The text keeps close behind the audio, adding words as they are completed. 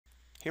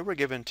Here we're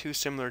given two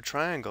similar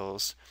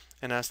triangles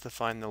and asked to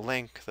find the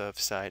length of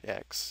side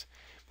x.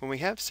 When we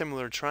have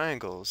similar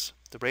triangles,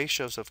 the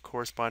ratios of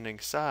corresponding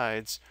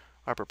sides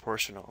are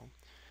proportional,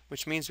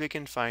 which means we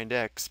can find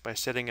x by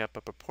setting up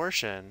a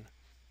proportion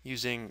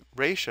using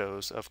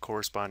ratios of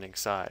corresponding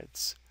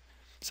sides.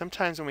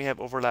 Sometimes when we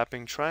have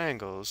overlapping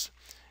triangles,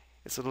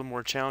 it's a little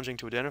more challenging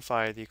to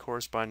identify the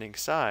corresponding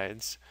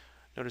sides.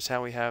 Notice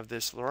how we have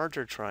this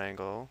larger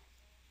triangle,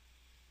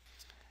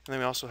 and then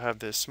we also have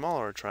this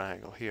smaller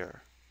triangle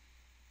here.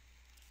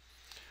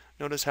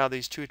 Notice how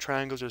these two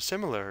triangles are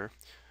similar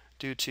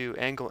due to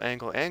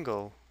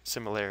angle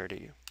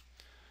similarity.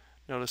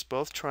 Notice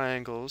both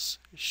triangles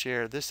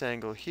share this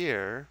angle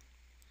here.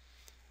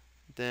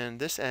 Then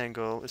this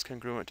angle is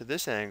congruent to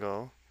this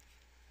angle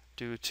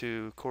due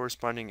to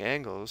corresponding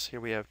angles. Here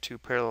we have two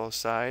parallel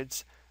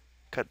sides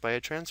cut by a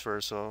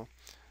transversal,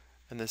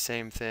 and the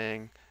same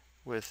thing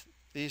with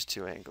these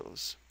two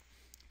angles.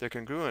 They're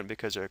congruent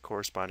because they're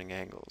corresponding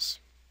angles.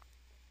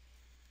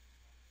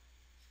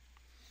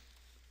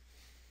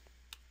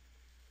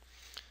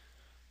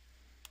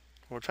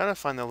 We're trying to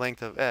find the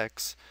length of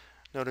x.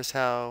 Notice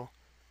how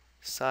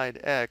side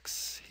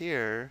x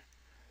here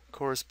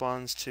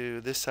corresponds to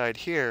this side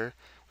here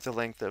with a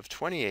length of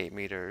 28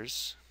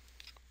 meters.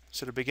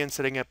 So to begin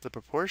setting up the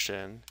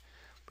proportion,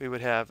 we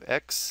would have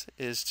x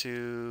is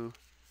to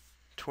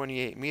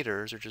 28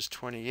 meters, or just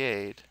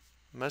 28,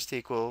 must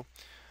equal,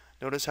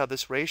 notice how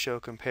this ratio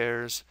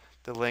compares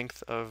the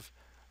length of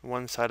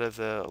one side of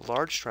the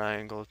large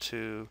triangle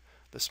to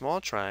the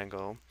small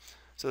triangle.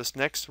 So this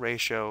next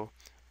ratio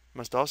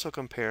must also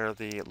compare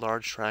the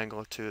large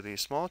triangle to the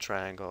small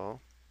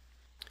triangle.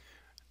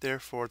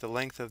 Therefore, the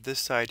length of this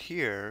side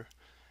here,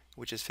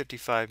 which is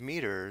 55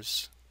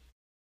 meters,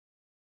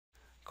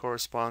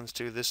 corresponds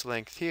to this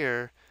length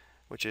here,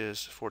 which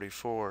is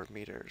 44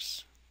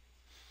 meters.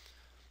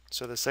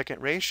 So the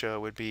second ratio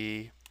would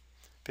be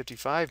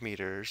 55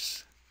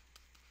 meters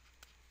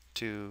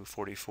to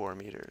 44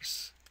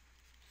 meters.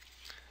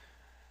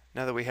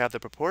 Now that we have the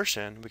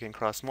proportion, we can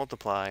cross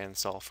multiply and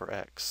solve for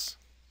x.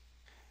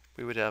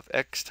 We would have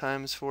x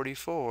times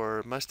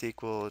 44 must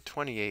equal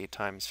 28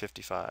 times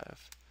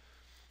 55.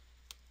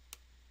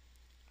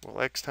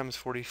 Well, x times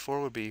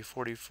 44 would be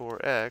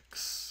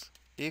 44x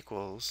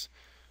equals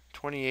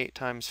 28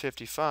 times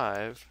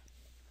 55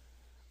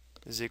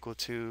 is equal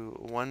to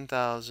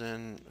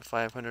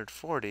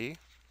 1,540.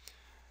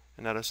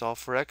 And now to solve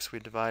for x, we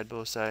divide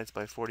both sides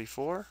by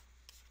 44.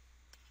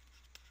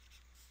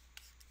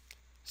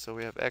 So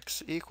we have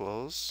x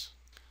equals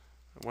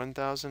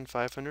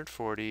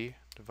 1,540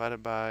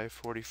 divided by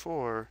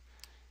 44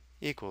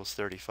 equals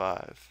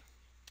 35.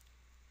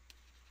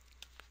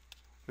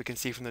 We can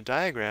see from the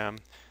diagram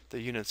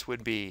the units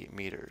would be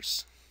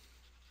meters.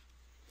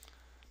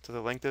 So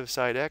the length of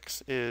side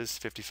x is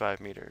 55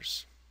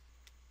 meters.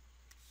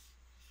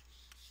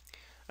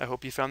 I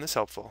hope you found this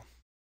helpful.